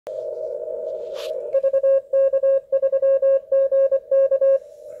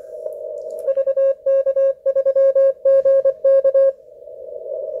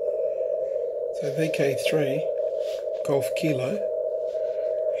So vk3 Golf Kilo,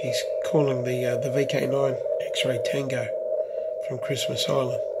 he's calling the vk9 X-Ray Tango from Christmas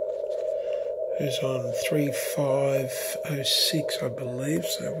Island, who's on 3506 I believe.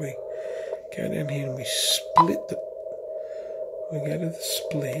 So we go down here and we split we go to the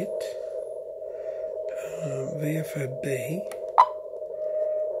split, VFOB,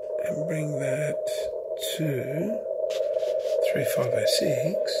 and bring that to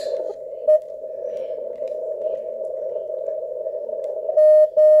 3506.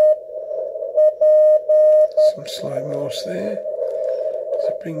 Some slow morse there. So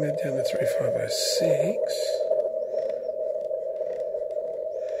bring that down to 3506.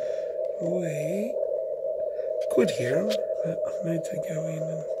 We could hear them, but I need to go in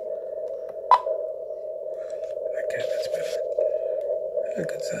and... Okay, that's better. How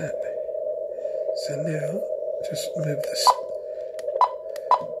good's that? So now, just move this...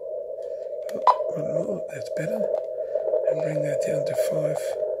 Oh, one more, that's better. And bring that down to 5.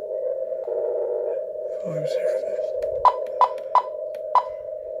 5-0.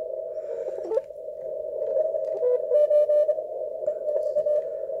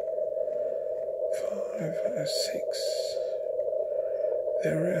 506.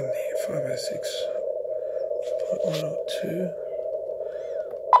 They're around here. 506.102.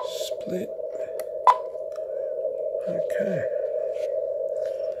 Split. Okay.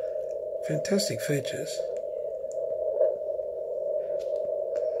 Fantastic features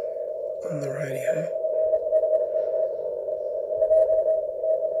on the radio.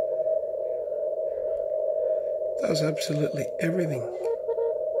 Does absolutely everything.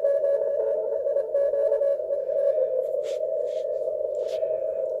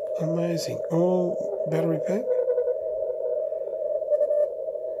 Amazing. All battery pack.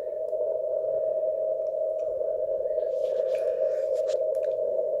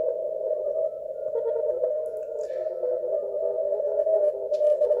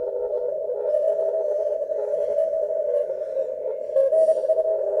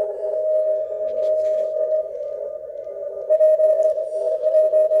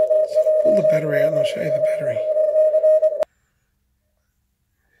 Pull the battery out and I'll show you the battery.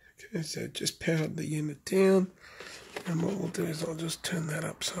 Okay, so just powered the unit down, and what we'll do is I'll just turn that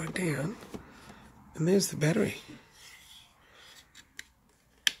upside down, and there's the battery.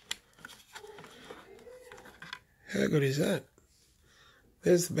 How good is that?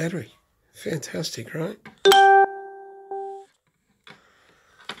 There's the battery. Fantastic, right?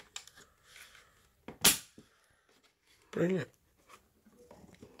 Brilliant.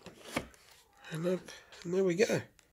 And there we go.